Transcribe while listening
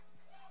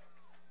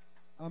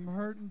I'm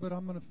hurting, but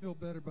I'm going to feel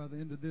better by the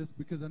end of this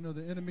because I know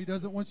the enemy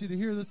doesn't want you to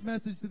hear this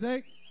message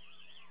today.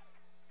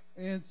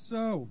 And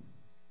so,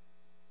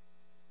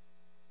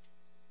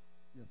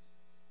 yes.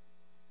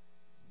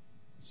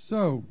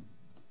 So,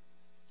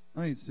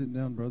 I ain't sitting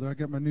down, brother. I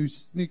got my new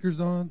sneakers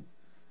on.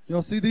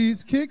 Y'all see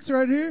these kicks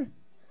right here?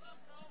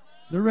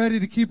 They're ready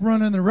to keep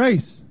running the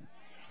race.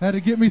 Had to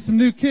get me some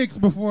new kicks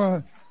before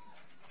I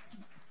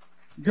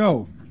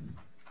go.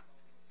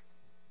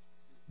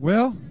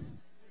 Well,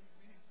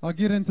 I'll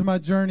get into my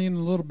journey in a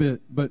little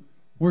bit, but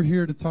we're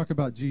here to talk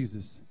about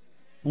Jesus.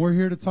 We're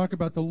here to talk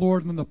about the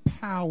Lord and the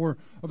power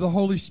of the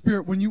Holy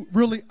Spirit when you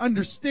really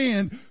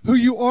understand who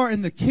you are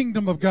in the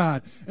kingdom of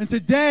God. And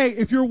today,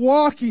 if you're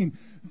walking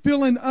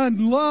feeling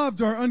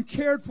unloved or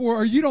uncared for,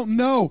 or you don't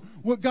know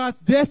what God's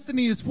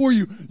destiny is for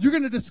you, you're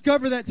going to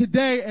discover that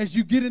today as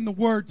you get in the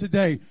Word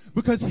today,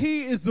 because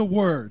He is the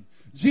Word.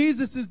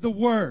 Jesus is the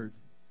Word.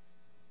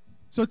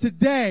 So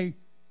today,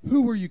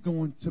 who are you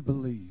going to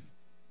believe?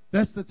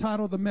 That's the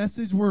title of the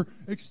message. We're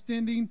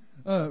extending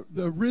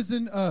the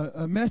risen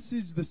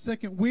message the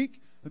second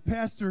week.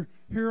 Pastor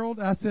Harold,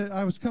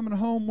 I was coming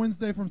home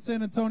Wednesday from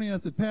San Antonio. I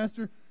said,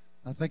 Pastor,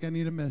 I think I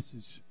need a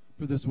message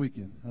for this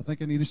weekend. I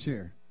think I need to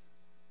share.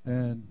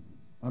 And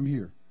I'm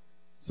here.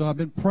 So I've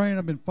been praying.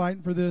 I've been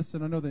fighting for this.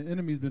 And I know the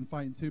enemy's been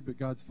fighting too, but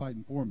God's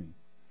fighting for me.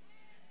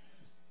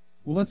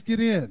 Well, let's get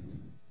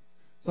in.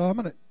 So I'm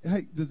going to,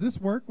 hey, does this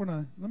work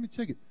let me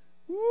check it.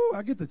 Woo,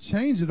 I get to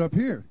change it up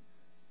here.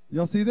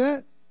 Y'all see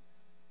that?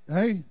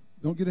 Hey,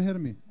 don't get ahead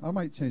of me. I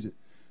might change it.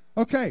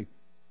 Okay.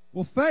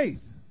 Well,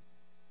 faith.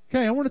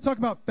 Okay, I want to talk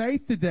about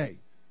faith today.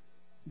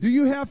 Do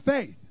you have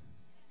faith?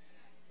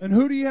 And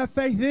who do you have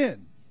faith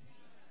in?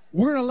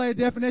 We're going to lay a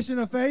definition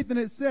of faith, and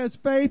it says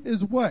faith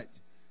is what?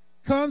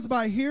 Comes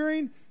by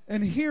hearing,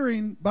 and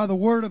hearing by the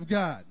word of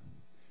God.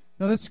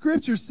 Now, the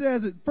scripture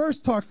says, it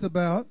first talks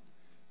about,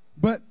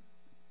 but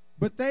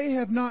they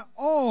have not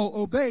all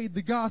obeyed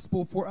the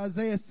gospel, for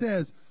Isaiah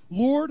says,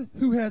 Lord,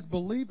 who has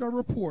believed our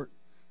report?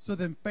 So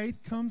then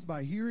faith comes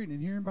by hearing,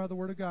 and hearing by the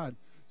word of God.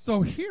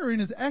 So hearing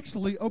is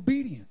actually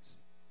obedience.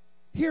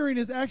 Hearing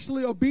is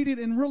actually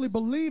obedient and really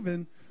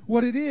believing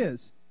what it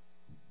is.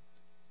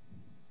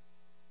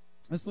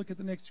 Let's look at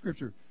the next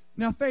scripture.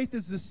 Now faith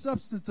is the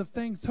substance of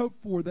things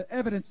hoped for, the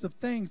evidence of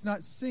things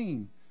not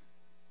seen.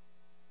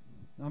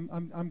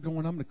 I'm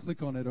going to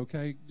click on it,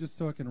 okay, just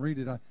so I can read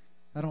it.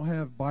 I don't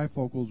have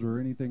bifocals or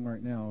anything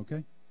right now,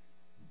 okay?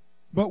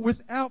 But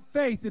without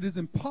faith it is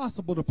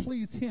impossible to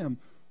please Him.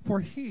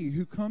 For he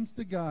who comes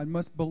to God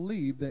must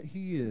believe that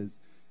He is,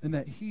 and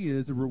that He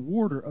is a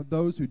rewarder of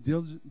those who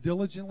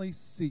diligently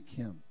seek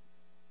Him.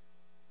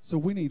 So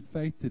we need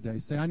faith today.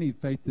 Say, I need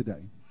faith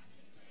today.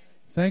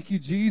 Thank you,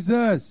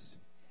 Jesus.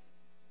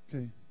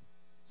 Okay.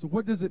 So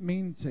what does it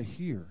mean to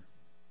hear?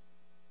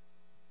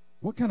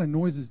 What kind of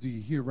noises do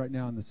you hear right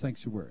now in the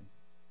sanctuary?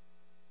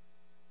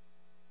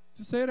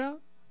 Just say it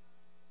out.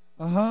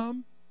 A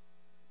hum.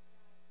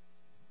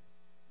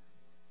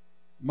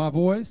 My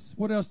voice.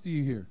 What else do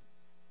you hear?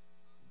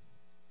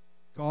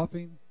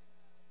 Coughing?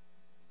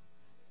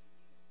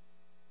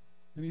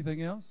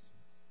 Anything else?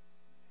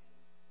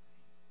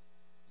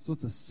 So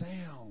it's a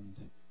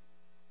sound.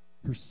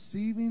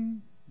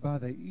 Perceiving by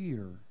the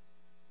ear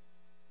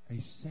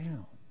a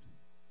sound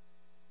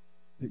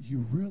that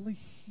you really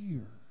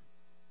hear.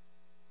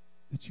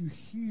 That you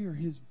hear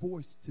His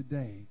voice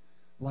today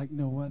like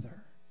no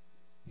other.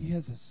 He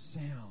has a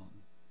sound,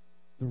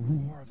 the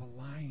roar of a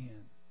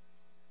lion.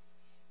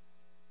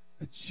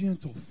 A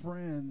gentle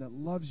friend that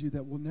loves you,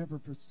 that will never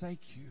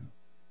forsake you.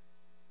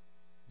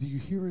 Do you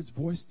hear His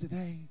voice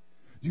today?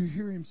 Do you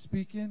hear Him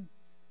speaking?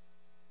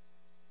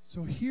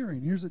 So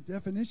hearing, here's a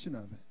definition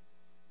of it.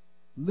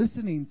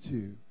 Listening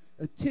to,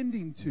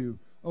 attending to,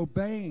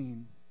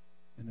 obeying,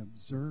 and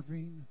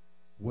observing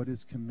what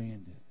is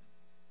commanded.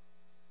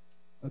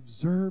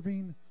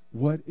 Observing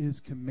what is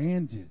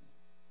commanded.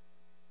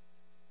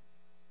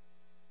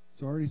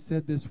 So I already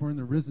said this, we're in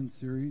the Risen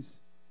series.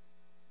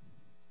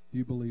 Do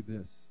you believe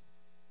this?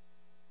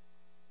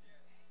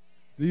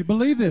 Do you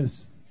believe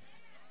this?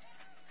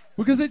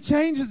 Because it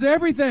changes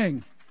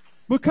everything.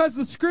 Because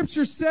the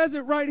scripture says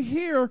it right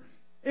here.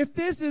 If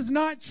this is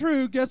not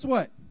true, guess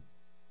what?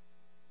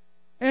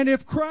 And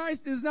if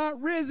Christ is not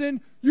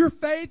risen, your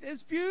faith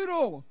is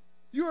futile.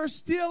 You are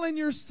still in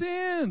your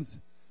sins.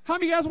 How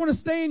many of you guys want to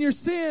stay in your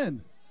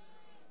sin?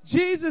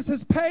 Jesus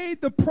has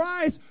paid the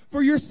price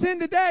for your sin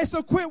today.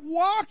 So quit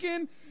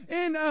walking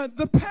in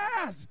the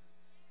past.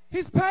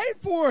 He's paid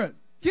for it.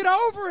 Get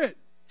over it.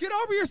 Get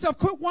over yourself.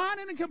 Quit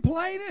whining and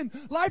complaining.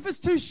 Life is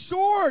too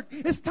short.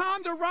 It's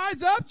time to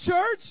rise up,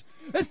 church.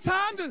 It's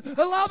time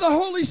to allow the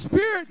Holy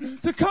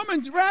Spirit to come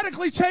and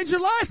radically change your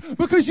life,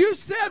 because you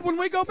said when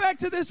we go back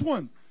to this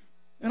one,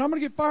 and I'm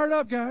going to get fired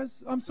up,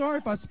 guys. I'm sorry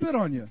if I spit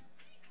on you.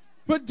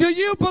 But do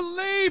you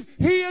believe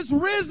He is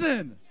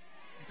risen?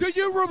 Do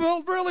you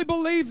really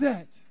believe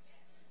that?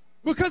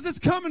 Because it's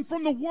coming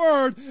from the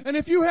Word, and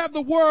if you have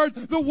the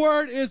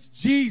Word is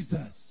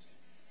Jesus.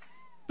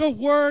 The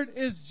Word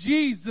is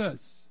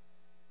Jesus.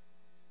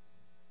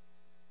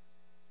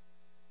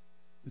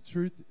 The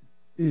truth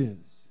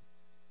is.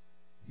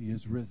 He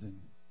is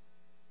risen.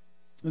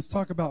 Let's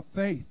talk about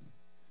faith,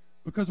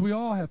 because we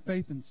all have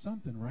faith in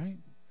something, right?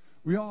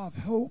 We all have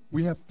hope.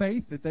 We have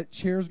faith that that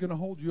chair is going to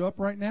hold you up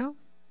right now,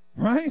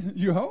 right?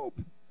 You hope.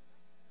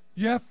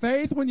 You have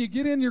faith when you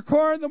get in your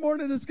car in the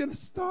morning, it's going to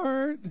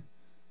start.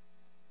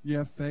 You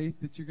have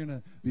faith that you're going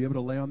to be able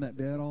to lay on that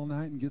bed all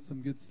night and get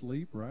some good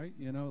sleep, right?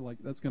 You know, like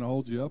that's going to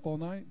hold you up all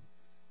night,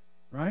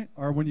 right?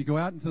 Or when you go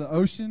out into the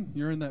ocean,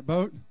 you're in that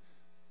boat,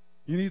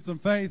 you need some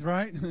faith,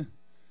 right?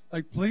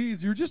 Like,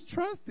 please, you're just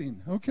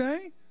trusting,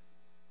 okay?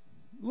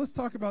 Let's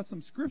talk about some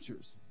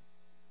scriptures.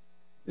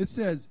 It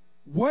says,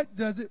 what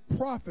does it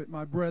profit,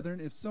 my brethren,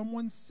 if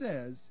someone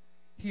says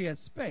he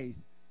has faith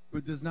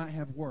but does not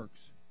have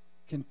works?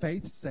 Can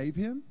faith save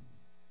him?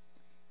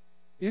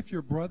 If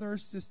your brother or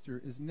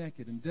sister is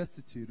naked and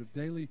destitute of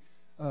daily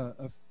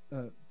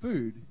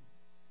food,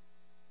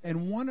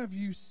 and one of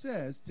you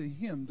says to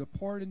him,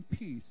 depart in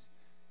peace,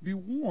 be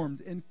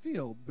warmed and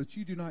filled, but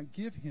you do not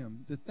give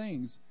him the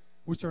things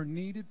which are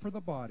needed for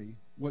the body,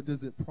 what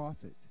does it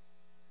profit?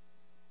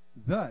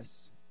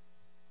 Thus,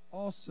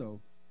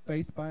 also,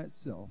 faith by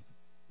itself,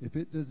 if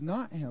it does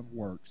not have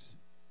works,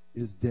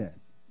 is dead.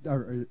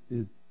 Or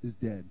is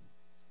dead.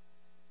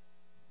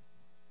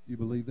 Do you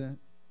believe that?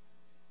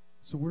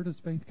 So where does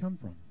faith come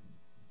from?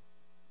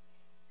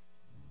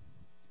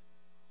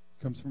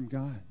 It comes from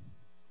God.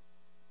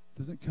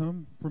 Does it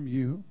come from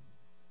you?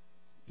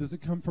 Does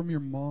it come from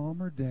your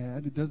mom or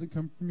dad? It doesn't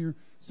come from your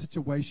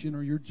situation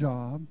or your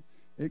job.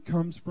 It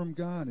comes from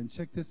God. And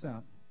check this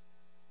out.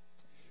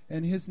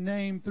 And his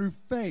name, through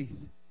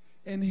faith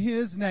in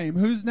his name.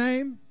 Whose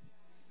name?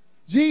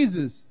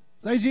 Jesus.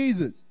 Say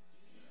Jesus.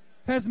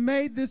 Has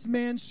made this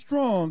man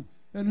strong,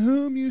 in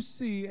whom you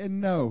see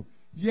and know.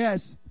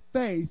 Yes,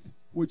 faith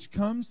which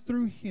comes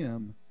through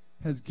him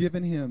has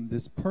given him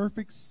this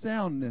perfect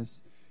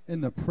soundness in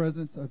the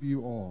presence of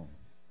you all.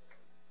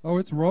 Oh,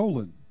 it's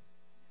rolling.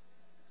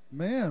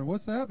 Man,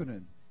 what's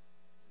happening?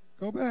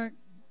 Go back.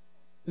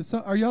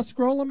 Are y'all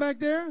scrolling back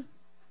there?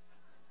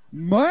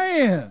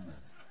 Man.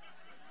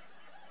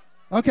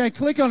 Okay,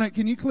 click on it.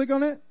 Can you click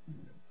on it?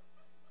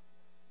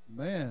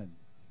 Man.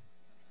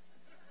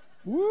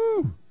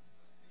 Woo.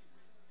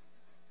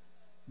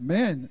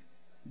 Man,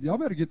 y'all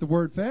better get the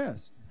word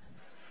fast.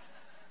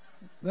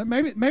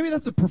 Maybe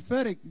that's a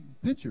prophetic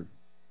picture.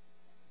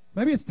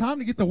 Maybe it's time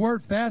to get the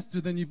word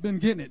faster than you've been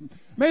getting it.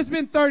 Maybe it's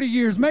been 30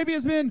 years. Maybe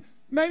it's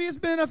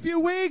been a few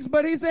weeks,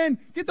 but he's saying,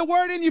 get the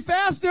word in you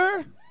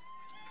faster.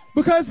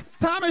 Because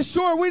time is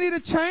short. We need to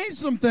change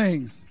some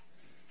things.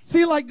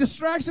 See, like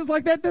distractions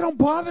like that, they don't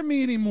bother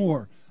me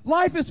anymore.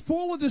 Life is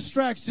full of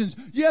distractions.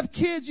 You have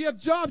kids, you have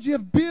jobs, you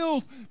have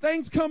bills.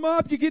 Things come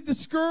up, you get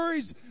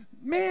discouraged.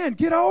 Man,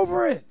 get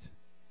over it.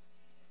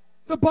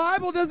 The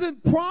Bible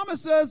doesn't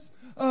promise us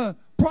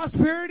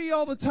prosperity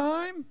all the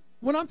time.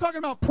 When I'm talking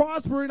about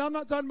prospering, I'm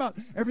not talking about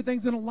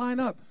everything's going to line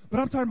up, but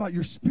I'm talking about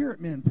your spirit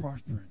man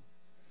prospering.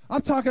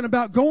 I'm talking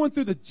about going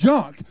through the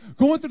junk,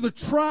 going through the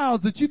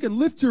trials that you can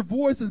lift your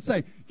voice and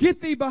say,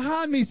 get thee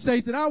behind me,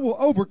 Satan, I will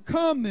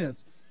overcome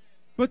this.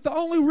 But the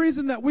only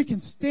reason that we can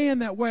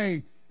stand that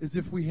way is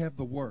if we have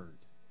the Word.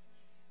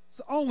 It's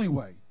the only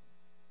way.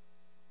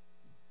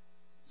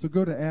 So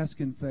go to ask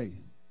in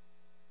faith.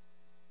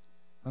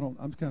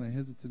 I'm kind of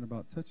hesitant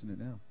about touching it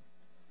now.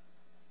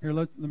 Here,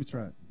 let me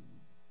try it.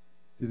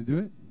 Did it do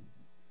it?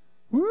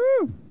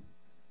 Woo!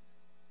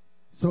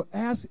 So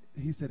ask,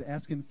 he said,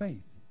 ask in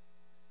faith.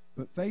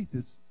 But faith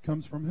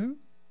comes from who?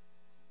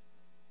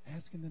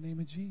 Ask in the name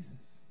of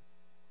Jesus.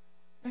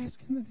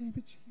 Ask in the name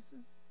of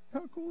Jesus.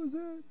 How cool is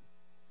that?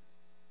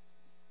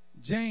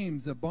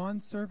 James, a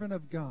bondservant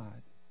of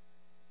God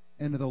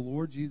and of the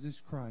Lord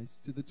Jesus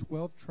Christ, to the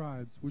 12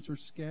 tribes which are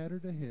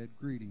scattered ahead,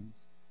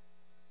 greetings.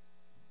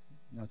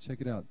 Now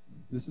check it out.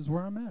 This is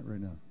where I'm at right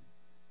now.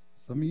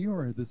 Some of you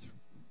are this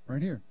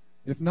right here.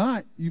 If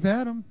not, you've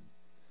had them.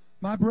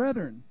 My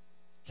brethren,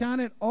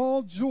 count it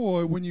all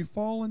joy when you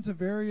fall into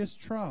various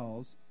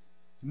trials,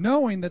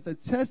 knowing that the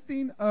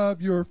testing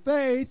of your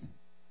faith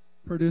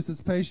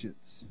produces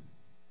patience.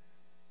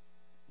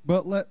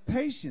 But let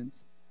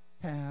patience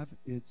have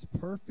its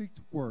perfect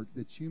work,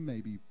 that you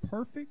may be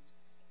perfect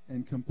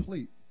and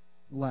complete,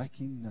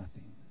 lacking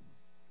nothing.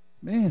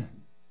 Man,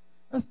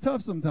 that's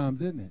tough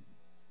sometimes, isn't it?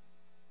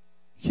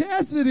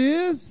 Yes, it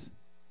is.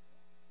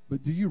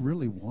 But do you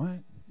really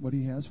want what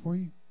he has for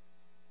you?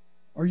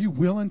 Are you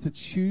willing to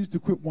choose to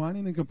quit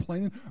whining and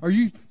complaining? Are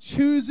you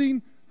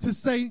choosing to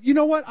say, you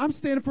know what, I'm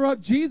standing for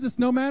Jesus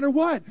no matter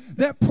what?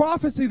 That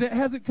prophecy that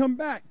hasn't come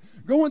back.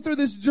 Going through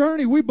this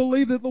journey, we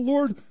believe that the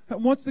Lord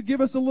wants to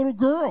give us a little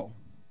girl.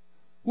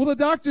 Well, the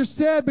doctor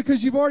said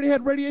because you've already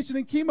had radiation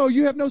and chemo,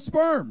 you have no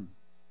sperm.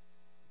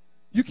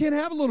 You can't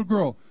have a little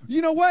girl.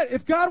 You know what?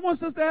 If God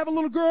wants us to have a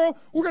little girl,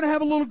 we're going to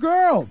have a little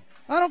girl.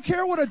 I don't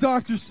care what a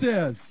doctor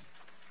says.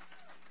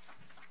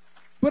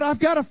 But I've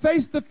got to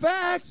face the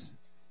facts.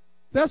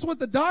 That's what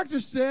the doctor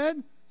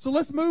said. So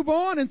let's move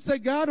on and say,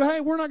 God, hey,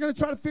 we're not going to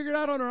try to figure it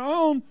out on our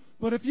own.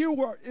 But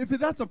if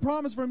that's a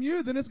promise from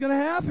you, then it's going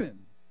to happen.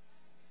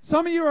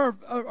 Some of you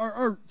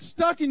are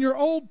stuck in your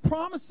old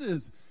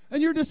promises,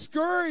 and you're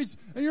discouraged,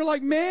 and you're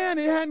like, man,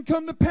 it hadn't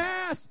come to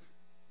pass.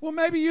 Well,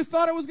 maybe you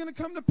thought it was going to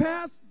come to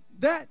pass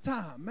that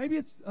time. Maybe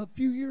it's a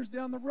few years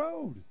down the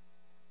road.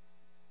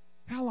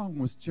 How long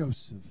was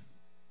Joseph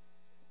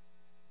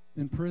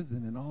in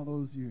prison in all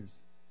those years?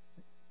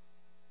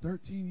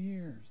 13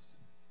 years.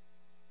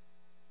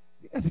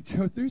 He had to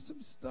go through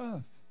some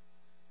stuff.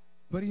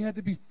 But he had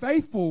to be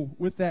faithful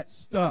with that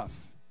stuff.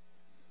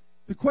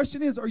 The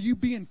question is, are you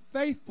being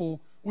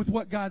faithful with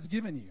what God's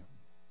given you?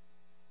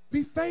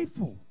 Be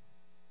faithful.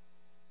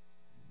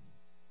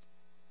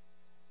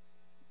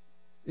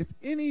 If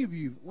any of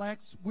you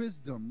lacks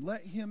wisdom,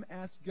 let him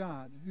ask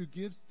God, who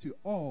gives to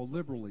all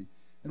liberally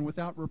and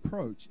without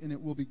reproach, and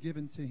it will be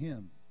given to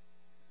him.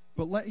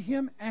 But let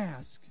him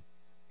ask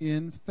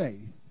in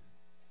faith.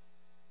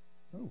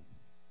 Oh,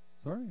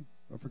 sorry,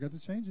 I forgot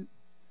to change it.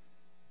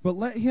 But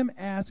let him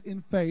ask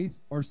in faith,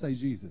 or say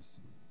Jesus,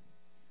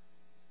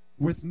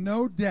 with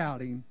no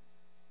doubting.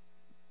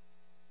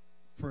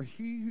 For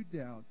he who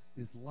doubts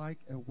is like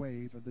a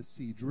wave of the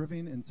sea,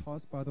 driven and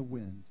tossed by the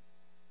wind.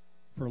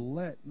 For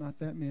let not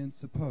that man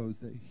suppose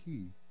that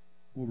he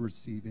will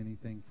receive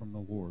anything from the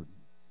Lord.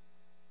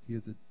 He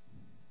is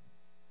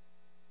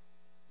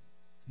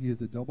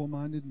a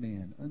double-minded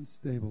man,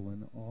 unstable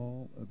in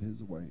all of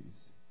his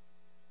ways.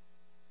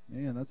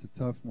 Man, that's a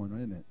tough one,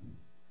 isn't it?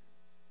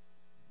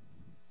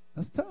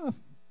 That's tough.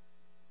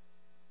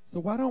 So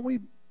why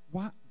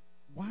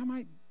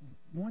might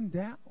one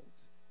doubt?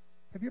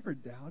 Have you ever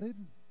doubted?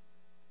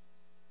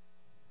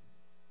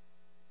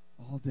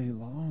 All day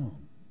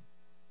long.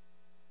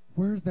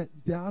 Where's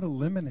that doubt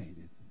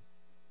eliminated?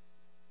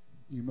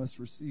 You must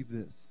receive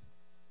this.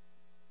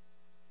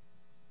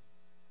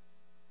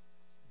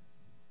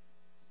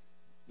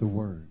 The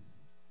Word.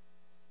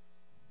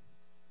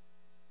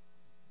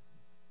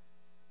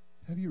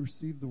 Have you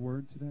received the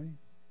Word today?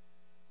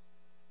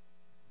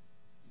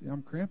 See,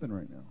 I'm cramping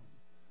right now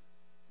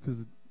because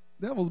the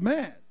devil's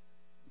mad.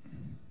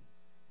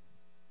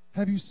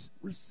 Have you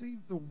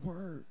received the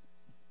Word?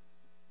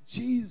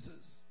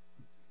 Jesus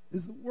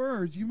is the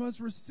Word. You must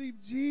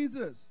receive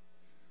Jesus.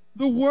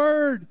 The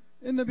Word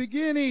in the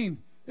beginning.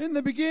 In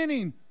the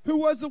beginning, who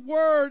was the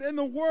Word, and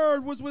the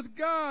Word was with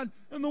God,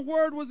 and the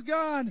Word was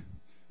God.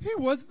 He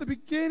was at the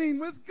beginning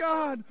with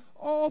God.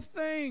 All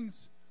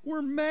things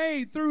were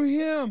made through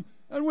him,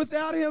 and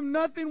without him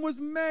nothing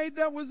was made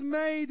that was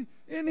made.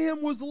 In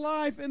him was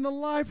life, and the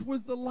life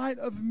was the light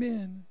of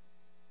men.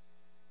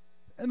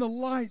 And the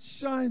light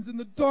shines in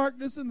the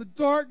darkness, and the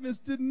darkness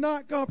did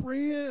not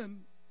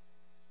comprehend.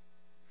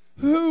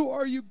 Who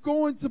are you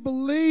going to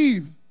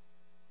believe?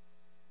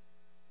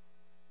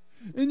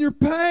 In your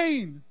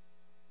pain,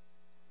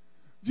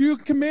 do you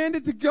command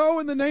it to go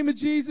in the name of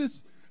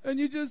Jesus, and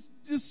you just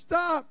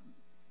stop?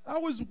 I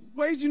was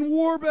waging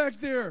war back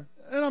there,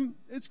 and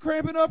it's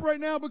cramping up right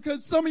now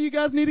because some of you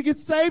guys need to get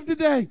saved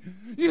today.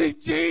 You need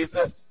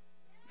Jesus.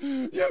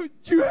 You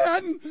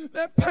hadn't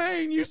that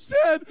pain. You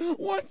said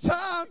one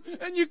time,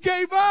 and you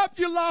gave up.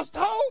 You lost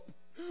hope,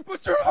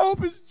 but your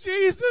hope is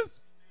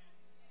Jesus.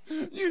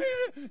 You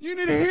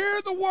need to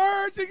hear the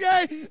word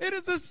today. It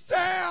is a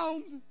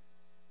sound.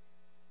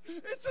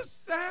 It's a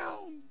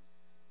sound.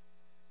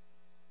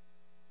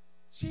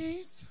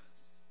 Jesus.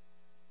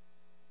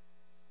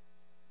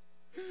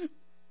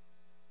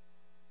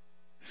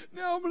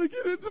 Now I'm going to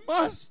get into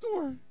my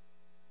story.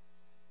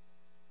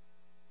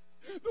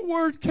 The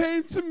word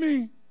came to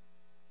me.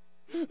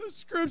 The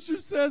scripture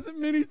says it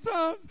many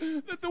times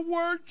that the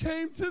word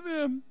came to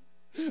them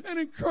and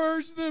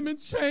encouraged them and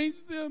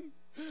changed them.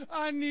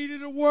 I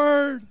needed a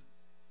word,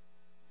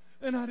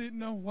 and I didn't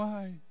know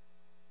why.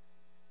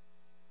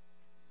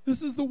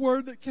 This is the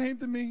word that came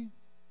to me.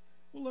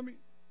 Well, let me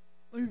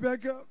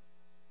back up.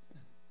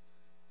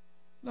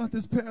 Not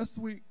this past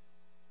week,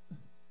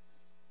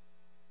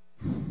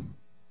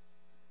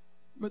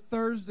 but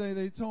Thursday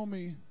they told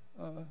me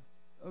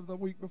of the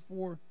week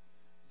before,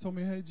 told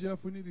me, hey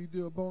Jeff, we need to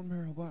do a bone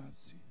marrow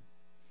biopsy.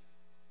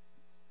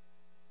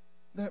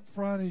 That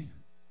Friday,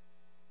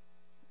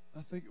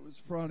 I think it was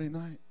Friday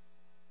night.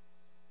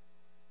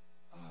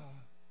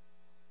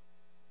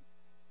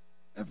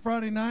 And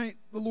Friday night,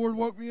 the Lord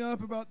woke me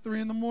up about 3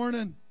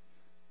 a.m.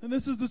 And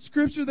this is the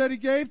scripture that he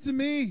gave to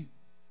me.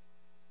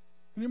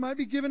 And he might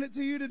be giving it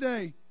to you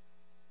today.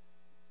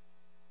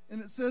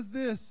 And it says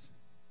this.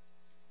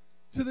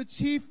 To the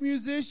chief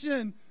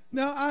musician.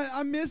 Now,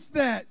 I missed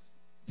that.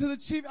 To the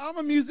chief, I'm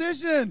a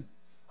musician.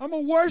 I'm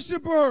a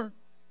worshiper.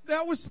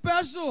 That was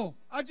special.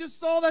 I just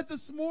saw that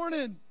this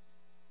morning.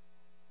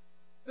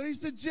 Then he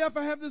said, Jeff,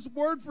 I have this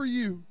word for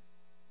you.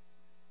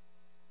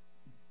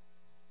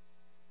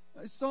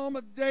 A Psalm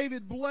of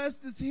David,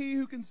 blessed is he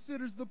who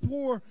considers the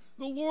poor.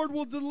 The Lord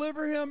will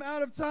deliver him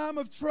out of time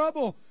of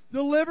trouble.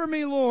 Deliver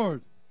me,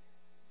 Lord.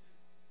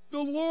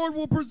 The Lord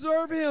will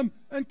preserve him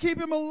and keep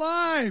him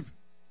alive,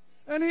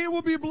 and he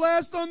will be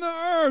blessed on the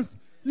earth.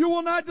 You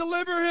will not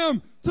deliver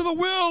him to the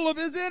will of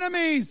his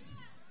enemies.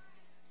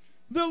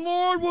 The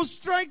Lord will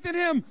strengthen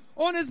him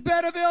on his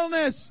bed of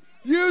illness.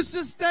 You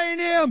sustain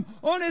him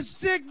on his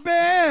sick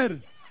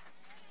bed.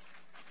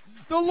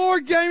 The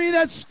Lord gave me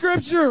that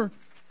scripture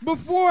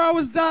before I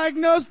was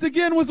diagnosed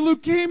again with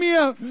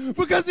leukemia,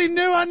 because he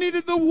knew I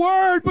needed the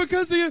word,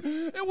 because it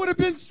would have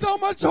been so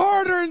much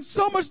harder and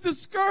so much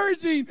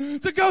discouraging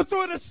to go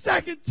through it a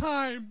second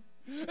time.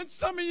 And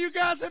some of you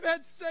guys have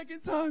had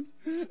second times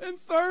and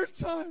third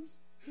times.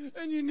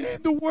 And you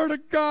need the word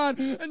of God.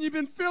 And you've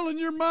been filling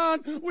your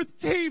mind with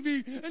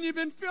TV. And you've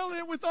been filling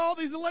it with all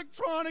these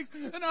electronics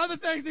and other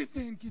things. He's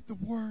saying, get the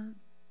word.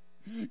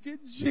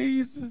 Get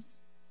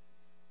Jesus.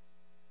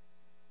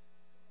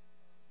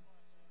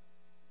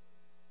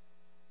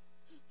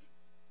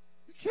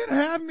 You can't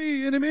have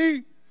me,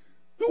 enemy.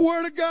 The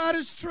word of God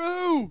is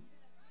true.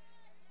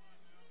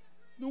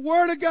 The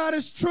word of God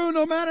is true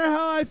no matter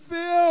how I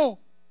feel.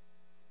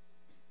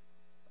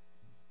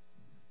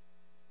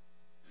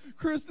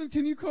 Kristen,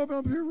 can you come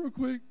up here real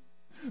quick?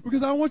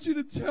 Because I want you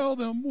to tell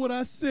them what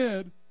I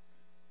said,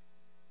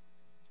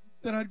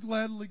 that I'd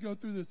gladly go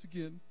through this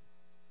again.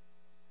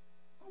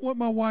 I want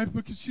my wife,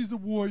 because she's a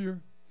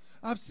warrior.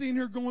 I've seen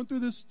her going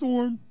through this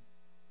storm.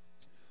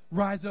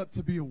 Rise up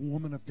to be a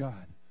woman of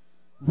God.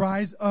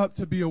 Rise up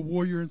to be a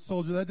warrior and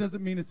soldier. That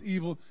doesn't mean it's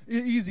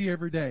easy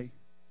every day.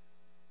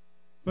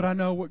 But I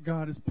know what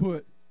God has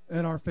put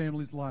in our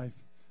family's life,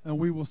 and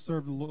we will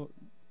serve the Lord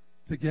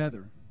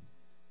together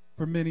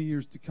for many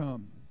years to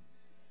come.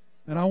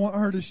 And I want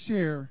her to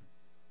share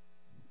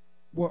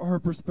what her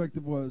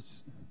perspective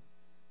was.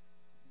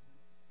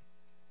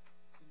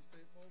 Can you say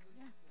it boldly?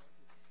 Yeah.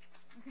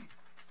 Okay.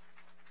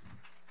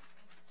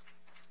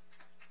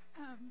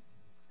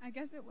 I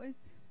guess it was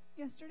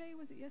yesterday.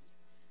 Was it yesterday?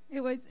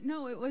 It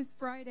was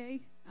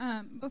Friday.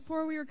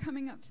 Before we were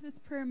coming up to this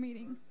prayer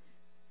meeting.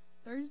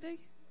 Thursday?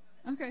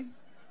 Okay.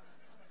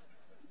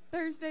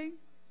 Thursday.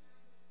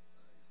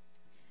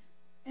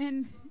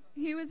 And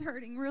he was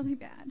hurting really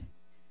bad.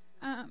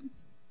 And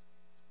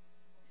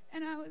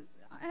I was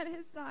at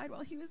his side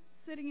while he was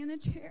sitting in the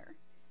chair.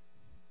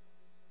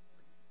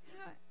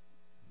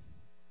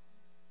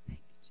 Thank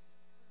you,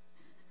 Jesus.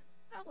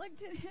 I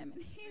looked at him,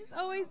 and he's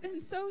always been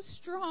so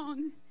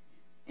strong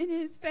in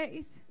his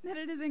faith that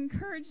it has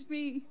encouraged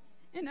me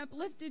and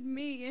uplifted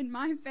me in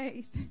my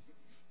faith.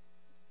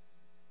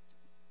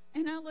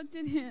 And I looked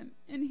at him,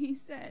 and he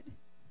said,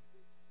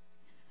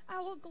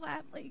 I will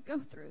gladly go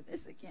through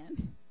this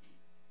again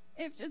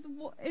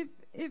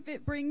if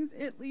it brings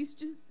at least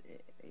just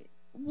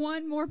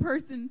one more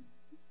person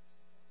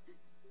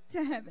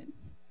to heaven.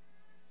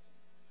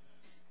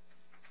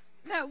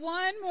 That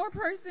one more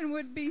person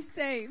would be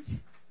saved.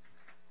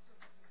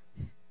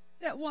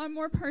 That one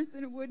more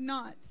person would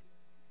not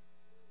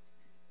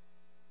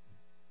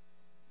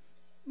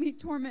be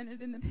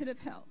tormented in the pit of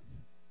hell.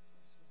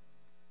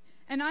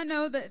 And I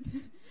know that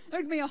there's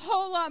going to be a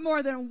whole lot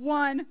more than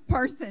one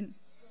person.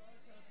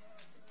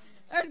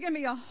 There's going to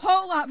be a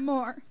whole lot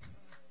more.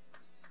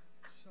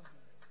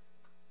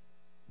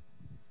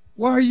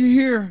 Why are you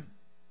here?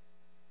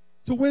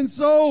 To win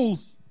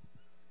souls.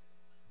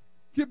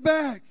 Get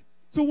back.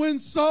 To win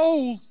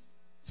souls.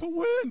 To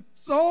win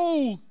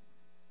souls.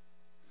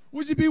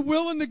 Would you be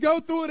willing to go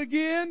through it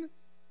again?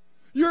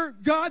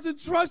 God's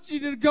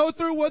entrusted you to go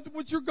through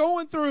what you're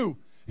going through.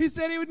 He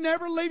said he would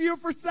never leave you or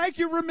forsake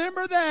you.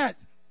 Remember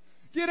that.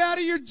 Get out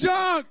of your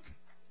junk.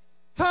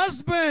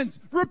 Husbands,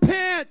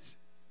 repent.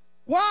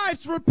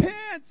 Wives,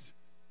 repent.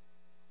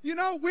 You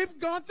know, we've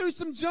gone through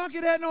some junk.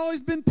 It hadn't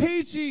always been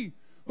peachy.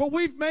 But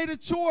we've made a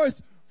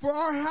choice. For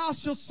our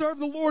house shall serve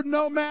the Lord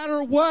no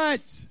matter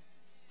what.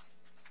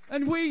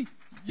 And we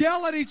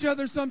yell at each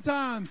other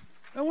sometimes.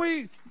 And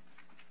we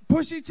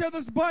push each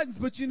other's buttons.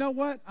 But you know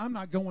what? I'm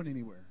not going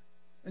anywhere.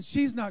 And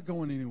she's not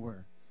going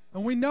anywhere.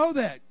 And we know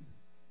that.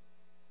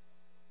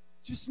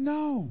 Just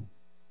know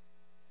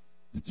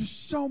that there's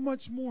so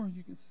much more.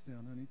 You can sit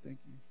down, honey. Thank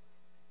you.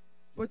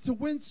 But to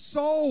win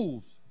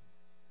souls.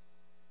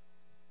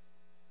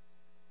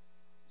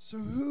 So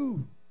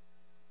who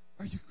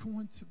are you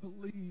going to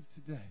believe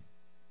today?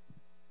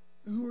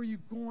 Who are you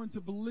going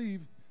to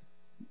believe?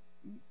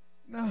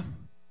 No.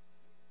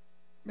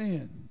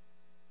 Man.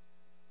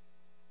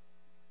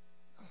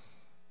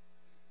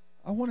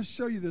 I want to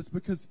show you this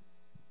because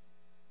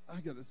I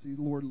got to see,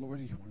 Lord, you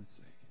want to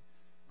say.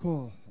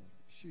 Cool.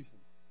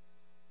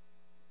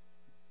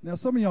 Now,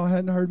 some of y'all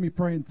hadn't heard me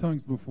pray in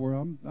tongues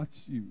before.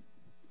 That's you.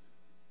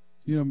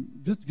 You know,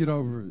 just get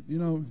over it. You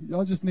know,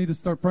 y'all just need to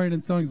start praying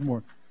in tongues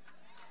more.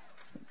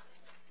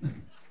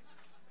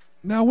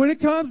 Now, when it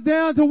comes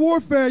down to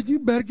warfare, you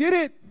better get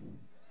it.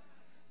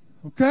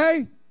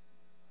 Okay?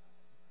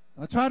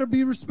 I try to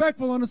be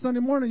respectful on a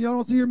Sunday morning. Y'all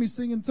don't hear me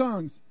sing in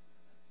tongues.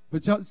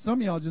 But some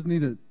of y'all just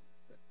need to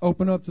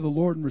open up to the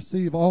Lord and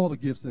receive all the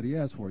gifts that he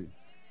has for you.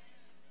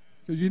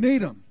 Because you need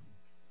them.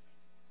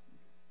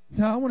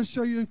 Now, I want to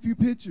show you a few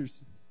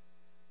pictures.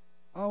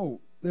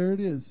 Oh, there it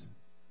is.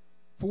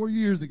 4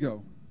 years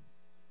ago.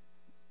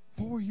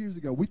 4 years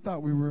ago. We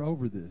thought we were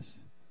over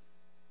this.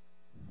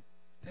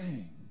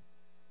 Dang.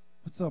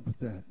 What's up with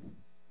that?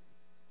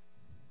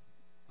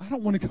 I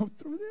don't want to go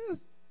through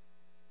this.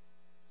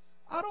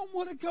 I don't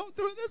want to go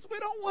through this. We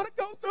don't want to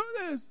go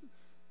through this.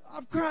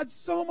 I've cried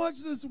so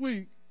much this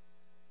week.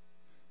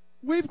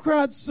 We've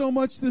cried so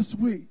much this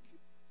week.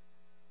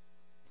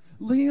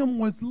 Liam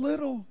was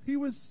little. He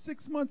was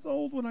 6 months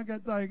old when I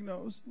got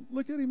diagnosed.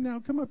 Look at him now.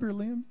 Come up here,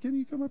 Liam. Can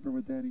you come up here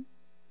with Daddy?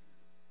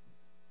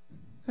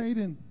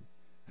 Hayden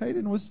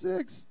was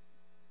 6.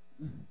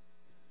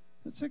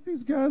 Check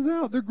these guys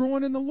out. They're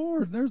growing in the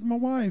Lord. There's my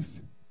wife.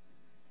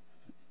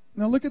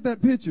 Now look at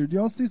that picture. Do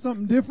y'all see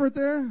something different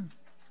there?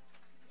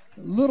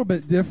 A little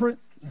bit different.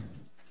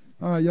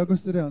 All right, y'all go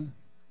sit down.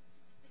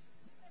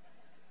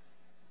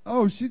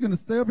 Oh, she's going to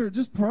stay up here.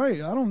 Just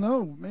pray. I don't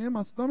know, man.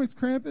 My stomach's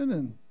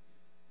cramping.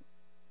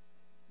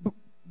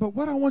 But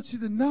what I want you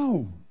to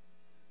know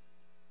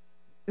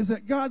is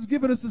that God's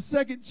given us a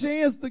second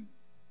chance to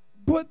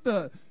put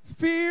the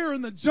fear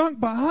and the junk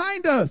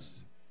behind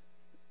us.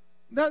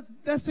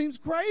 That seems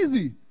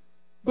crazy.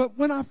 But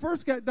when I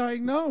first got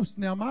diagnosed,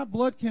 now my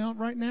blood count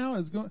right now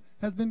has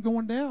been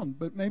going down.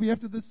 But maybe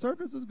after this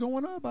service is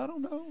going up. I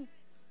don't know.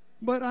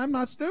 But I'm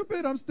not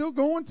stupid. I'm still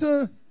going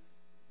to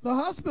the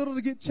hospital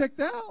to get checked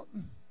out.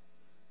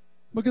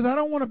 Because I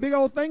don't want a big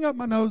old thing up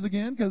my nose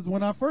again. Because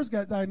when I first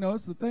got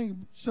diagnosed, the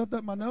thing shoved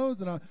up my nose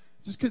and I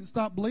just couldn't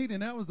stop bleeding.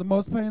 That was the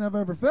most pain I've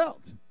ever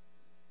felt.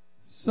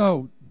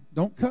 So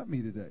don't cut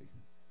me today.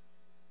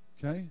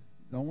 Okay?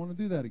 Don't want to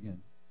do that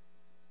again.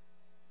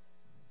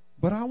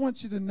 But I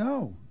want you to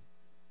know.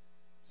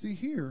 See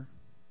here,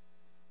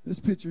 this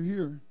picture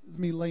here is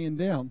me laying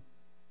down.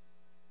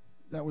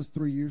 That was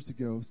 3 years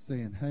ago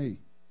saying, hey,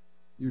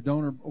 your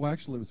donor, well,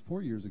 actually it was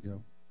 4 years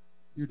ago.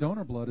 Your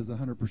donor blood is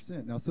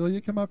 100%. Now,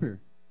 Celia, come up here.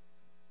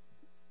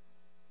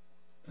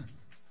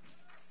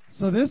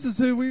 So this is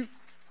who we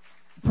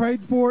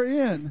prayed for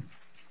in.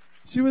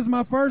 She was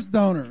my first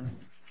donor.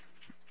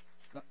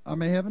 I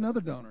may have another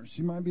donor.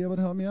 She might be able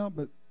to help me out,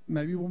 but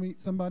maybe we'll meet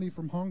somebody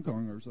from Hong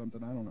Kong or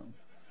something. I don't know.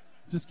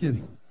 Just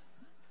kidding.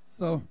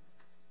 So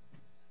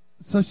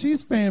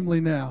she's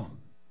family now.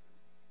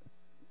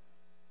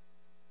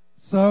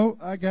 So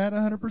I got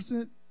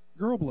 100%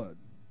 girl blood.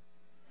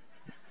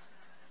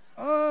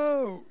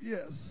 Oh,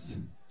 yes.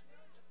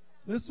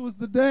 This was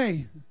the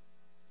day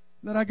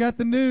that I got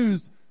the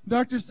news.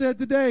 Doctor said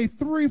today,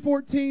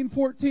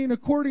 3/14/14,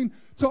 according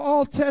to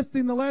all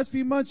testing the last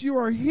few months, you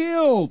are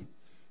healed.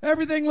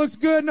 Everything looks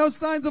good, no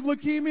signs of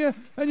leukemia,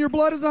 and your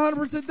blood is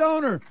 100%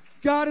 donor.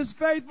 God is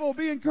faithful.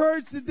 Be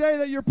encouraged today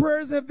that your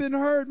prayers have been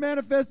heard,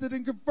 manifested,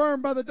 and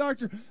confirmed by the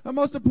doctor. And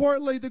most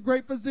importantly, the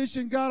great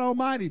physician, God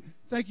Almighty.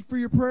 Thank you for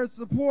your prayer and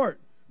support.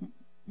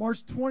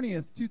 March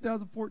 20th,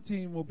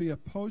 2014 will be a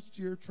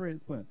post-year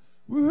transplant.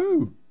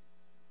 Woohoo!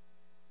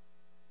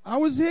 I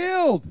was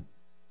healed.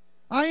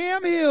 I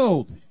am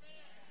healed.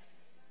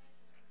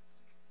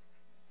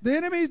 The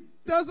enemy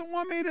doesn't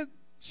want me to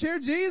share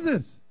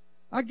Jesus.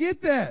 I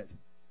get that.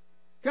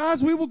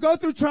 Guys, we will go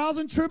through trials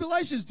and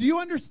tribulations. Do you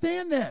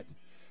understand that?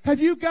 Have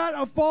you got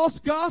a false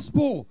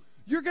gospel?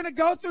 You're going to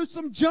go through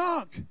some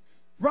junk.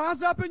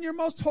 Rise up in your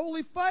most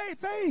holy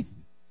faith.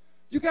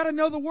 You got to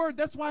know the word.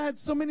 That's why I had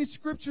so many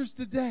scriptures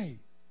today.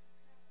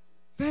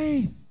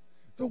 Faith,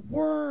 the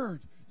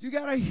word. You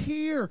got to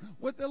hear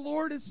what the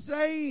Lord is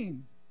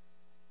saying.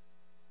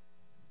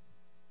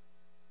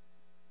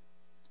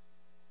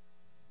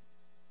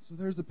 So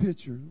there's a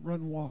picture.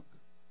 Run, walk.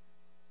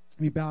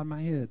 Me bowing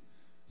my head.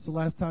 It's the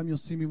last time you'll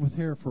see me with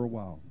hair for a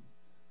while.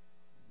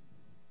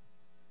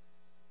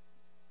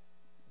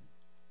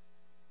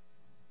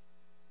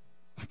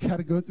 I got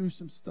to go through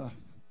some stuff.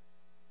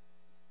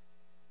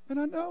 And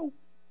I know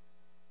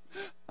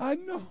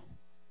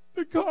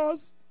the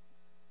cost.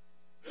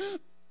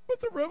 But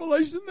the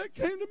revelation that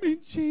came to me,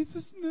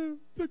 Jesus knew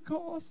the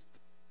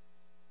cost.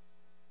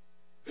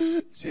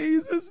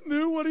 Jesus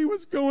knew what he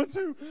was going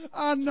to.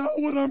 I know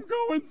what I'm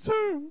going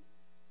to.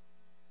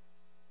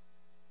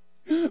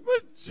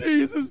 But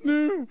Jesus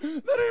knew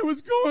that he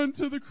was going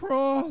to the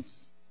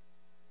cross.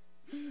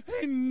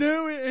 He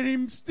knew it, and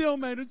he still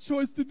made a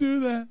choice to do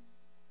that.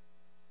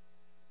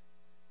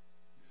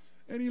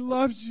 And he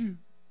loves you.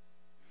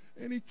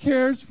 And he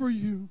cares for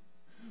you.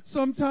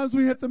 Sometimes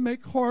we have to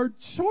make hard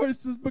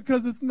choices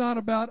because it's not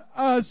about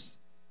us.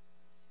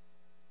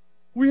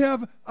 We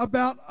have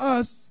about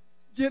us.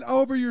 Get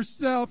over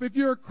yourself. If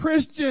you're a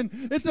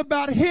Christian, it's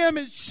about him.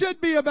 It should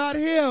be about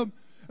him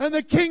and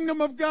the kingdom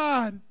of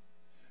God.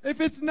 If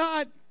it's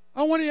not,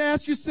 I want you to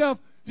ask yourself,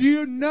 do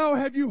you know,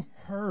 have you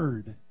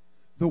heard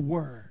the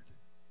word?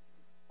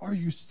 Are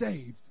you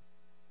saved?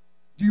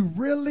 Do you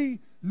really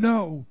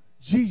know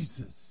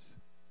Jesus?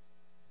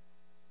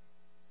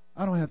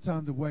 I don't have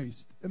time to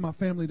waste, and my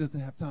family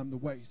doesn't have time to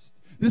waste.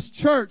 This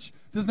church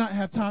does not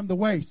have time to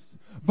waste.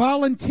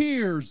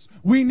 Volunteers,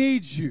 we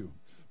need you.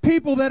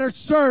 People that are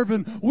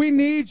serving, we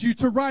need you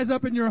to rise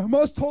up in your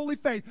most holy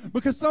faith,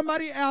 because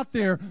somebody out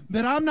there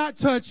that I'm not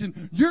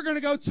touching, you're going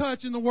to go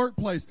touch in the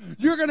workplace.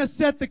 You're going to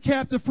set the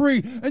captive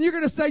free, and you're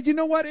going to say, you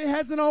know what? It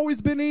hasn't always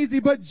been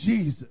easy, but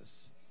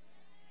Jesus.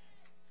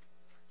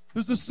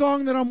 There's a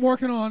song that I'm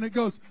working on. It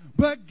goes,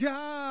 but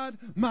God,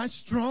 my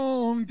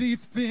strong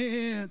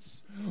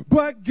defense.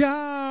 But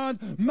God,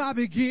 my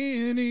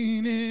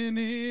beginning and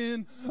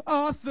end.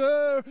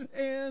 Author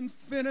and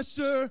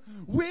finisher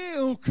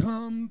will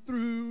come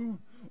through.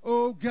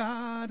 Oh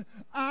God,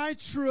 I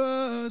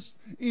trust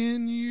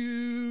in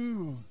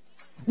you.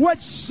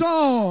 What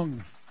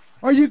song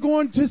are you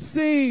going to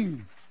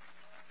sing?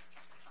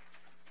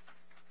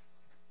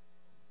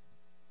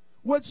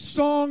 What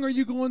song are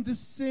you going to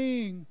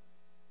sing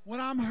when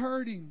I'm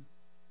hurting?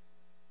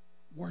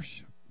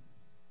 Worship.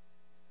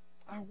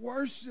 I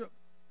worship.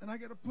 And I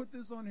got to put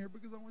this on here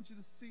because I want you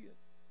to see it.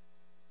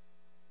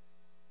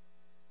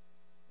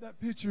 That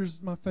picture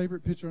is my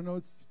favorite picture. I know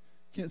it's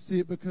can't see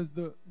it because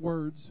the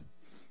words.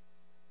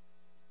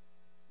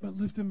 But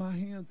lifting my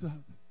hands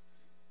up.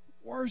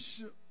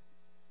 Worship.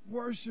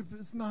 Worship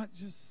is not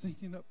just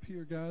singing up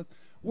here, guys.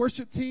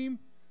 Worship team,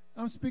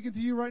 I'm speaking to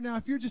you right now.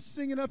 If you're just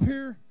singing up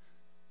here,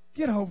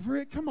 get over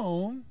it. Come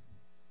on.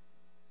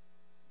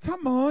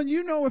 Come on.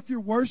 You know if you're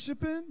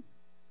worshiping.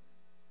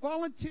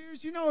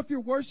 Volunteers, you know if you're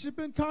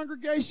worshiping.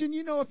 Congregation,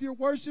 you know if you're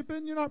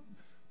worshiping. You're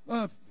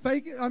not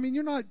faking. I mean,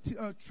 you're not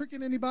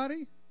tricking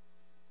anybody.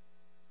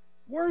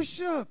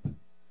 Worship.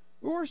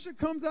 Worship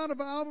comes out of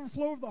an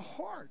overflow of the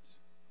heart.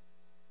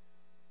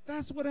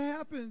 That's what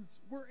happens.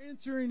 We're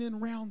entering in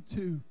round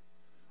 2.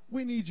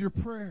 We need your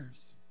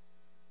prayers.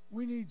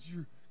 We need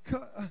your...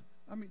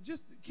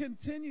 just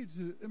continue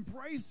to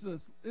embrace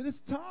us. It is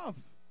tough.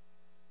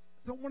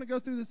 I don't want to go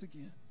through this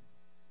again.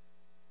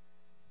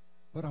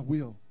 But I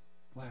will,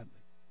 gladly.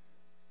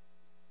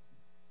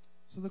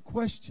 So the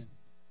question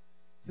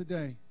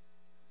today,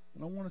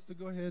 and I want us to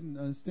go ahead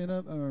and stand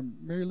up.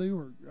 Mary Lou,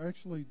 or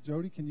actually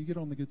Jody, can you get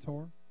on the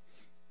guitar?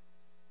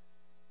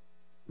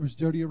 Or is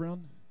Jody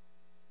around?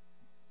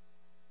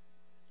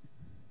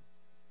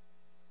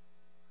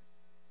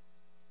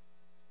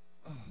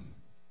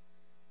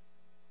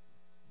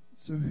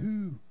 So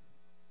who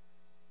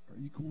are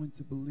you going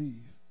to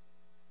believe?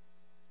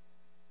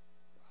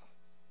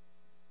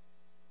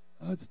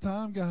 It's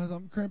time, guys.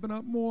 I'm cramping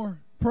up more.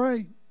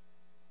 Pray.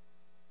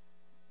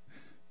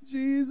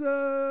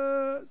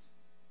 Jesus.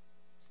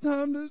 It's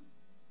time to...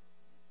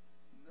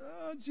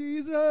 Oh,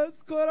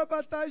 Jesus.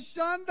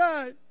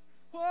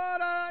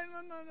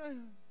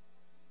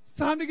 It's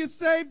time to get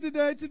saved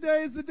today.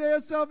 Today is the day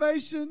of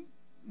salvation.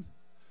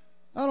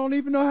 I don't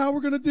even know how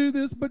we're going to do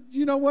this, but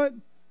you know what?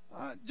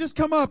 Just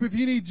come up if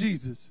you need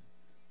Jesus.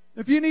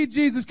 If you need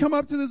Jesus, come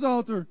up to this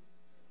altar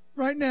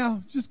right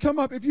now. Just come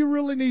up. If you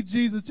really need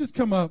Jesus, just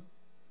come up.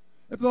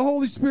 If the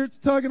Holy Spirit's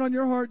tugging on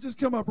your heart, just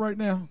come up right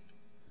now.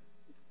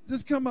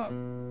 Just come up.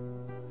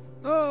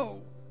 Oh,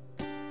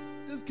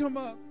 just come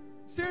up.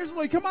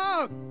 Seriously, come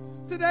up.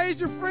 Today's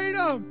your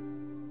freedom.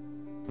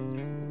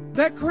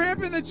 That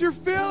cramping that you're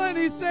feeling,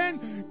 he's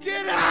saying,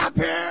 get up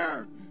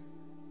here.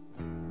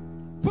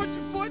 Put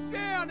your foot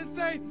down and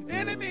say,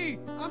 enemy,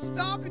 I'm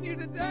stopping you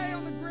today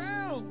on the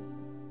ground.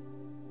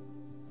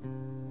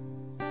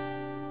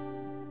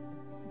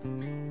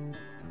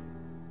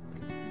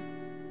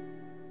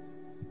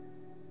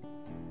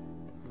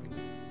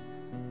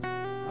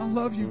 I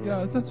love you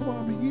guys. That's why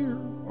I'm here,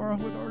 or I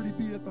would already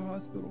be at the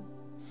hospital.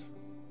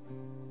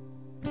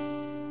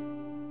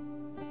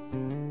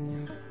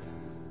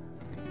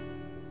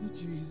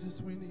 Jesus,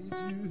 we need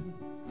you.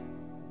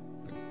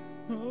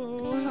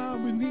 Oh, how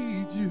we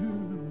need you.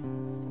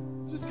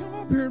 Just come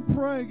up here and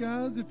pray,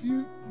 guys, if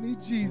you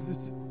need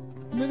Jesus.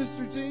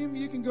 Minister team,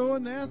 you can go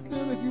and ask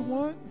them if you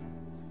want.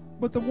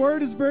 But the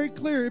word is very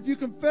clear. If you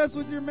confess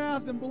with your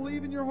mouth and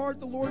believe in your heart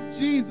the Lord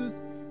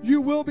Jesus,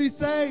 you will be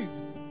saved.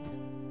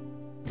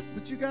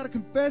 But you got to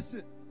confess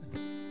it.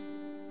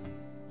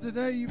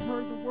 Today you've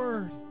heard the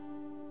word.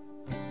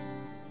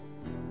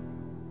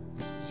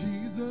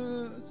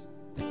 Jesus.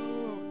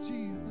 Oh,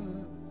 Jesus.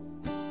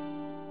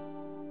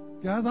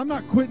 Guys, I'm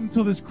not quitting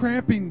until this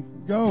cramping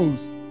goes.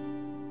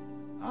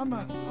 I'm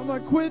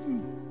not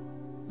quitting.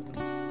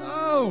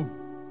 Oh,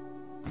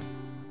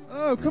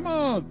 come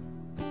on.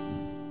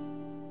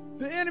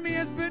 The enemy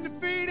has been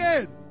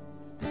defeated.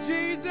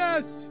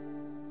 Jesus.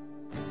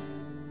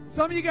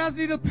 Some of you guys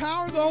need the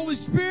power of the Holy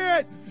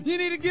Spirit. You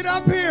need to get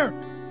up here.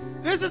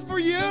 This is for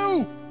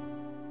you.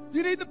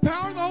 You need the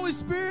power of the Holy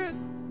Spirit.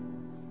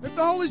 If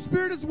the Holy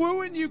Spirit is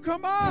wooing you,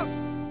 come up.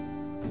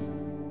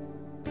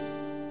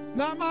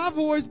 Not my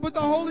voice, but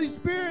the Holy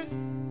Spirit.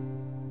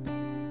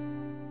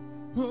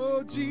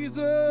 Oh,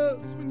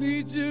 Jesus, we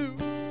need you.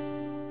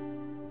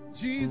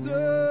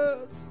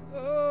 Jesus.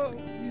 Oh,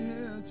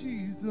 yeah,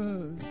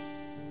 Jesus.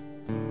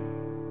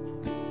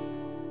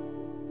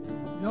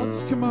 Y'all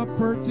just come up,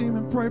 prayer team,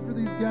 and pray for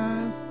these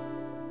guys.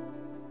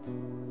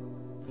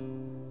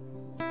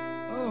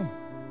 Oh,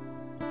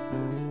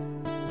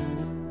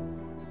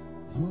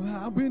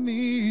 how we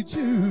need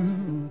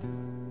you.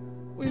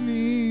 We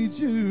need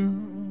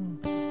you.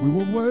 We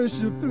will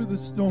worship through the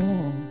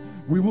storm.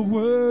 We will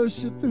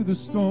worship through the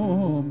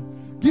storm.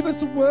 Give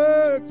us a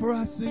word for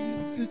our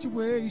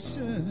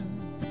situation.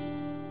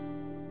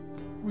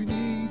 We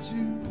need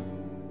you.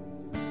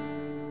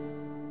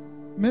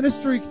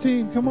 Ministry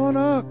team, come on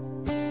up.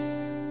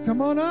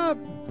 Come on up.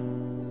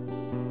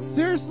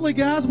 Seriously,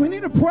 guys, we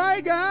need to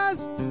pray,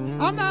 guys.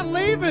 I'm not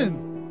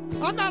leaving.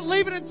 I'm not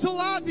leaving until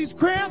these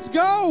cramps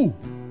go.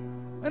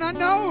 And I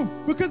know,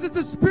 because it's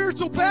a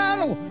spiritual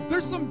battle.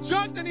 There's some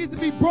junk that needs to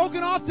be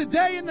broken off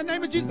today in the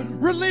name of Jesus.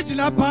 Religion,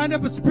 I bind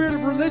up a spirit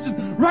of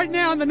religion right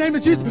now in the name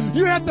of Jesus.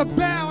 You have to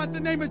bow at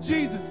the name of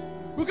Jesus.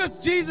 Because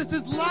Jesus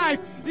is life.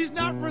 He's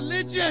not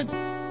religion.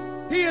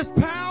 He is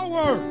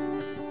power.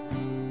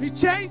 He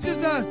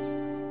changes us.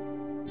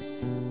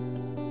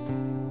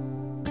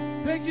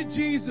 Thank you,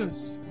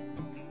 Jesus.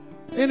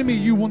 Enemy,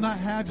 you will not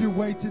have your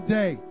way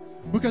today.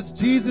 Because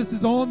Jesus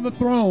is on the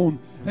throne.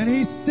 And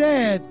He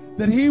said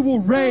that He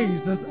will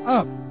raise us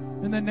up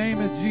in the name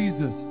of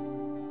Jesus.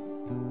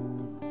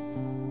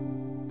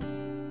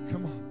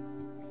 Come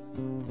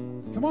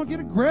on. Come on,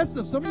 get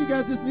aggressive. Some of you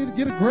guys just need to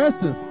get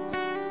aggressive.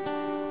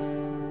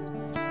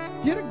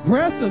 Get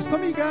aggressive.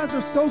 Some of you guys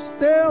are so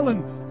stale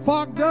and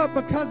fogged up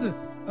because of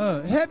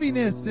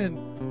heaviness and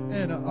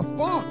a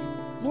funk.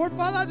 Lord,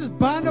 Father, I just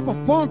bind up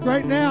a funk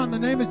right now in the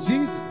name of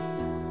Jesus.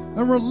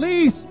 And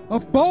release a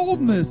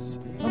boldness,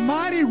 a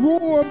mighty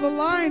roar of the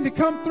lion to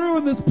come through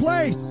in this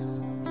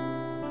place.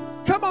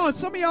 Come on,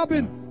 some of y'all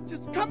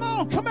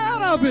come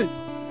out of it.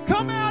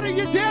 Come out of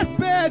your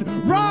deathbed.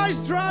 Rise,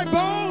 dry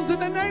bones, in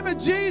the name of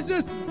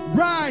Jesus.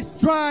 Rise,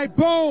 dry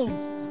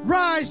bones.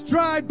 Rise,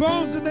 dry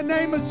bones, in the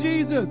name of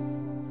Jesus.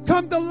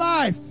 Come to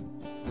life.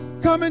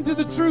 Come into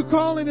the true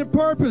calling and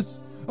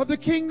purpose of the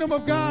kingdom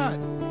of God.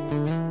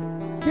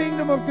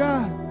 Kingdom of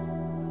God.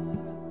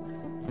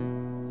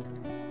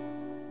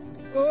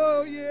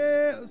 Oh,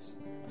 yes.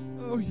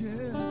 Oh,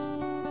 yes.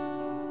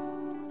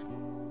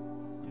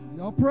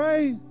 Y'all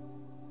pray.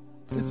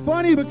 It's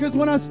funny because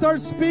when I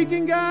start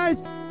speaking,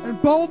 guys,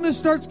 and boldness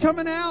starts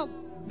coming out,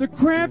 the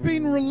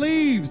cramping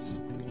relieves.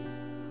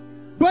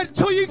 But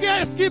until you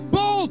guys get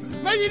bold,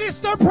 maybe you need to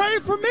start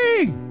praying for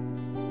me.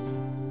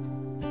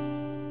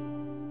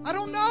 I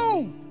don't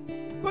know.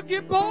 But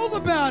get bold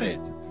about it.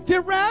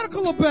 Get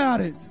radical about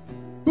it.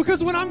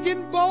 Because when I'm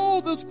getting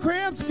bold, those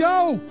cramps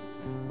go.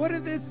 But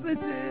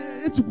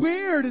it's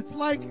weird. It's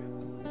like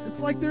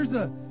there's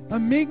a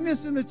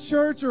meekness in the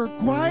church or a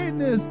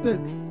quietness that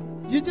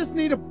you just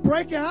need to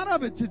break out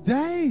of it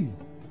today.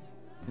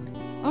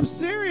 I'm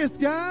serious,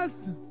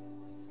 guys.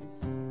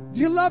 Do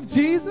you love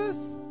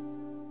Jesus?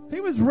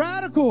 He was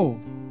radical.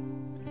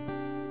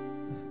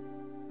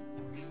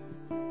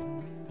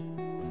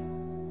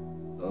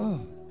 Oh,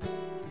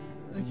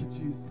 thank you,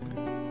 Jesus.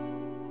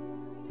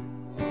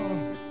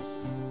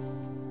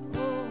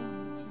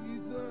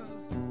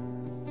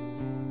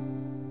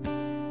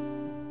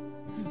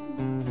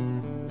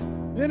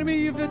 Enemy,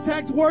 you've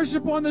attacked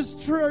worship on this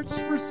church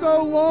for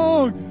so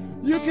long.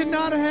 You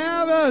cannot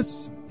have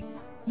us.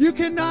 You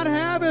cannot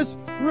have us.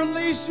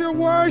 Release your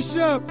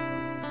worship.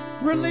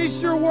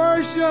 Release your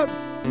worship.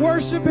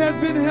 Worship has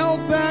been held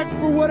back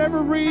for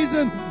whatever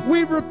reason.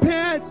 We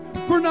repent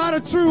for not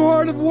a true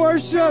heart of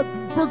worship,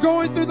 for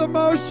going through the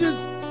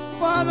motions.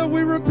 Father,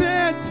 we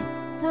repent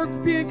for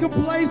being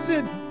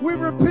complacent. We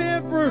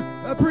repent for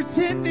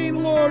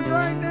pretending, Lord,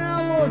 right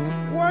now, Lord.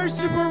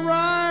 Worship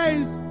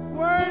arise.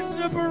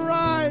 Worship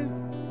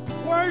arise.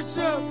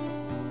 Worship.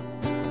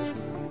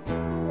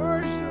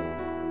 Worship.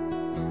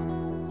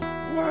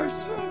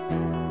 Worship.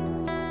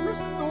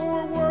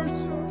 Restore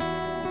worship.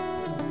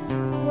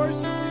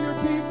 Worship to your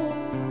people.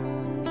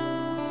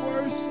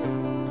 Worship.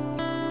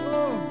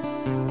 Oh.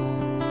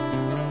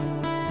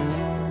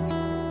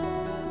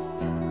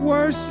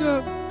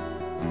 Worship.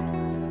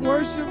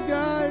 Worship,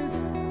 guys.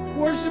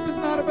 Worship is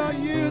not about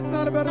you. It's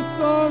not about a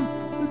song.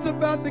 It's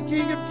about the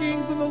King of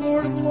Kings and the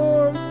Lord of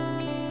Lords.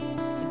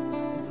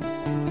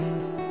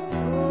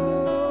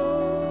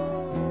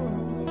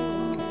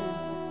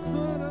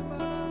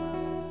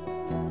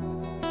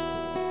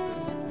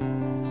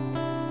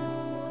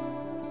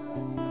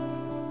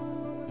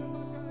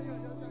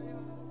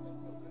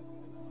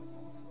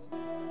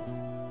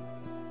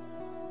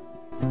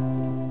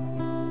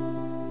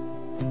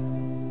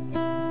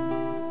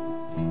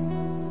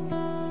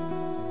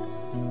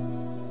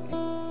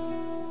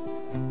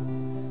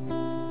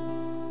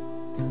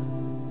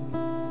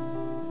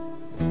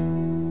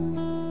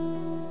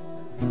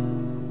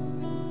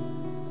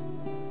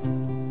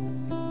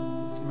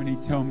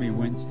 Told me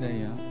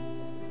Wednesday,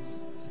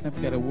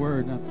 I've got a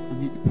word I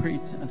need to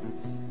preach.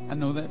 I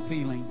know that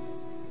feeling.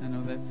 I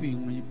know that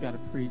feeling when you've got to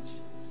preach.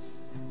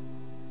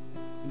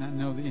 And I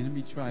know the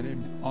enemy tried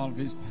in all of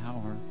his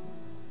power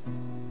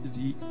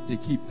to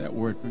keep that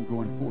word from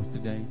going forth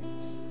today.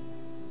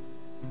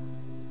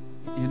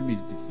 The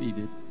enemy's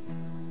defeated.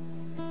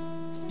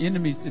 The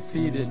enemy's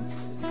defeated.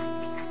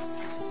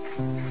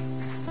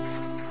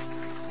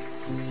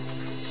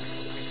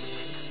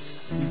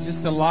 He's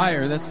just a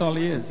liar. That's all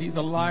he is. He's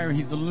a liar.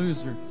 He's a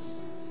loser.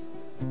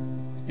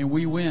 And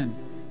we win.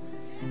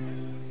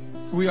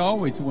 We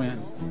always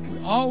win.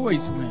 We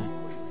always win.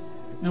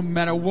 No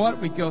matter what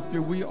we go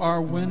through, we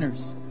are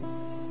winners.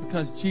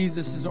 Because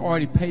Jesus has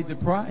already paid the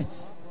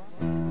price.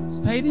 It's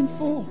paid in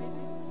full.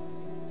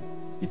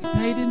 It's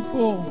paid in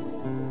full.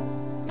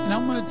 And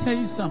I'm going to tell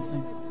you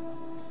something.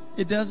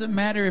 It doesn't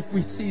matter if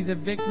we see the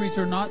victories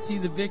or not see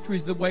the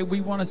victories the way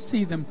we want to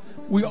see them.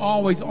 We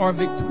always are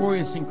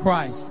victorious in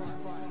Christ.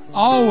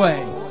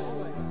 Always.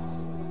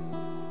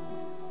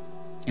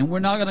 And we're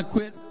not going to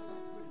quit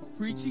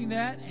preaching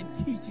that and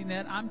teaching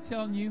that. I'm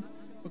telling you,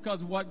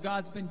 because of what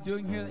God's been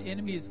doing here, the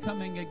enemy is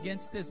coming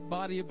against this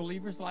body of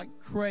believers like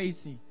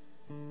crazy.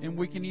 And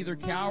we can either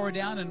cower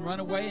down and run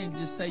away and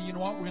just say, you know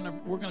what,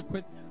 we're gonna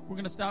quit. We're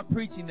gonna stop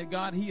preaching that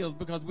God heals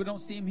because we don't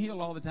see Him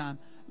heal all the time.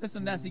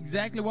 Listen, that's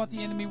exactly what the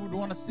enemy would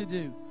want us to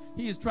do.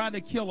 He has tried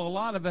to kill a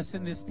lot of us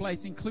in this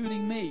place,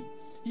 including me.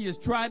 He has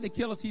tried to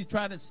kill us. He's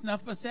tried to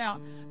snuff us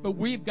out. But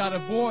we've got a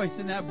voice,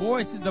 and that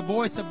voice is the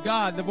voice of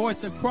God, the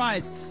voice of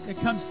Christ that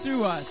comes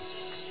through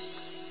us.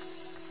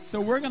 So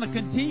we're going to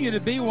continue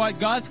to be what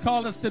God's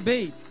called us to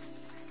be.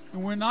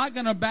 And we're not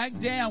going to back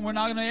down. We're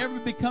not going to ever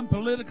become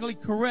politically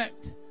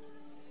correct.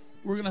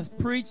 We're going to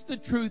preach the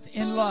truth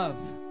in love.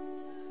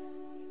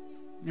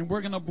 And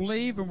we're going to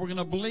believe, and we're going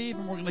to believe,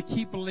 and we're going to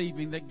keep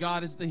believing that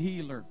God is the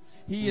healer.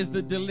 He is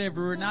the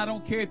deliverer. And I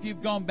don't care if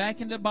you've gone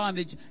back into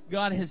bondage.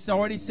 God has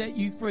already set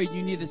you free.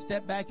 You need to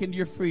step back into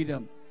your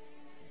freedom.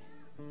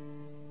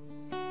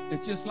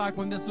 It's just like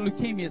when this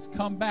leukemia has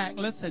come back.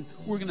 Listen,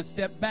 we're going to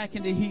step back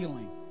into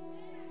healing.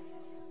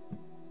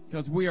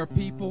 Because we are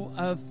people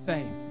of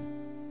faith.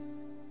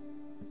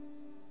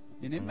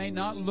 And it may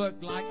not look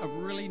like a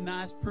really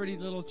nice, pretty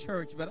little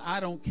church, but I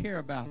don't care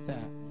about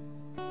that.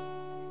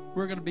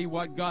 We're going to be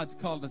what God's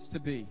called us to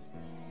be.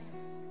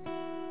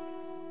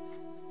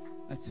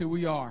 That's who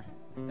we are.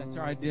 That's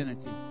our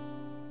identity.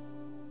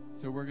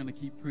 So we're going to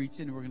keep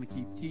preaching. We're going to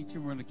keep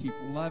teaching. We're going to keep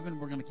loving.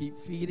 We're going to keep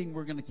feeding.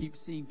 We're going to keep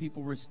seeing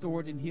people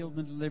restored and healed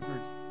and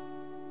delivered.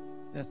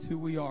 That's who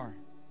we are.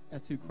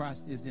 That's who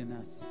Christ is in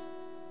us.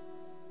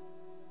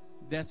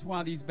 That's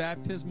why these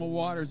baptismal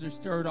waters are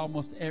stirred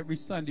almost every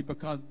Sunday,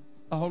 because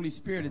the Holy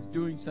Spirit is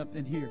doing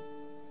something here.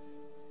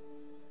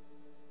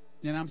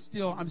 And I'm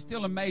still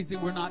amazed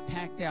that we're not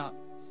packed out.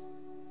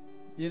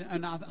 You know,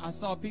 and I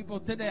saw people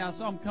today. I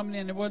saw them coming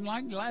in. It wasn't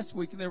like last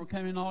week. They were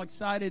coming all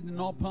excited and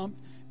all pumped.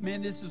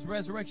 Man, this is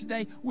Resurrection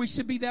Day. We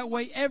should be that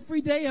way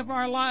every day of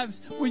our lives.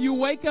 When you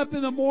wake up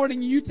in the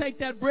morning and you take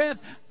that breath,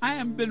 I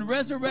have been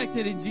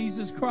resurrected in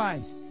Jesus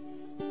Christ.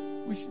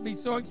 We should be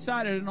so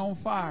excited and on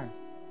fire.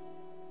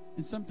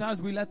 And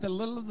sometimes we let the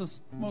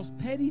most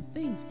petty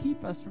things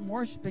keep us from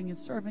worshiping and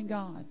serving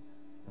God.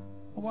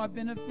 Oh, I've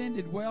been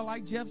offended. Well,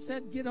 like Jeff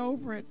said, get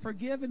over it,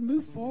 forgive, and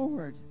move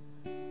forward.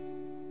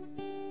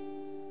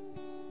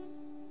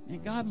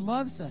 And God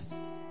loves us.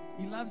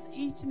 He loves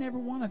each and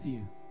every one of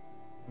you.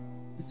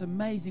 It's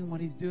amazing what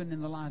He's doing in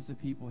the lives of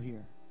people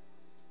here.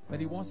 But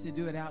He wants to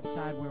do it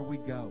outside where we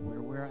go, where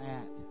we're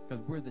at.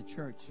 Because we're the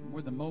church.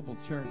 We're the mobile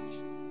church.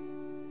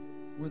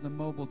 We're the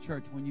mobile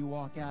church. When you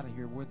walk out of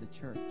here, we're the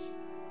church.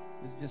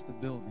 It's just a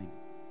building.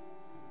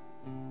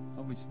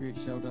 Holy Spirit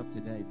showed up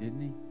today,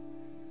 didn't He?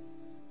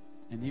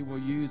 And He will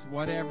use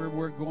whatever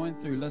we're going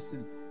through.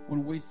 Listen,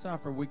 when we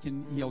suffer,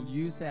 He'll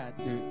use that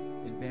to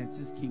advance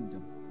His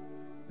kingdom.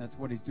 That's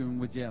what He's doing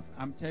with Jeff.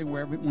 I'm telling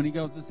you, when he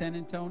goes to San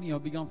Antonio, he'll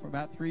be gone for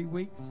about 3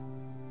 weeks.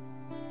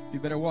 You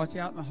better watch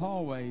out in the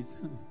hallways.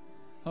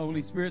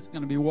 Holy Spirit's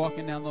going to be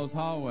walking down those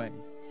hallways.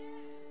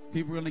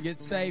 People are going to get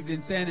saved in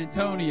San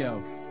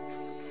Antonio.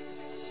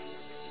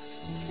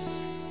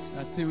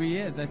 That's who He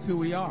is. That's who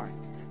we are.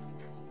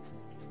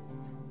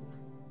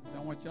 So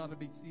I want y'all to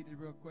be seated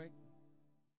real quick.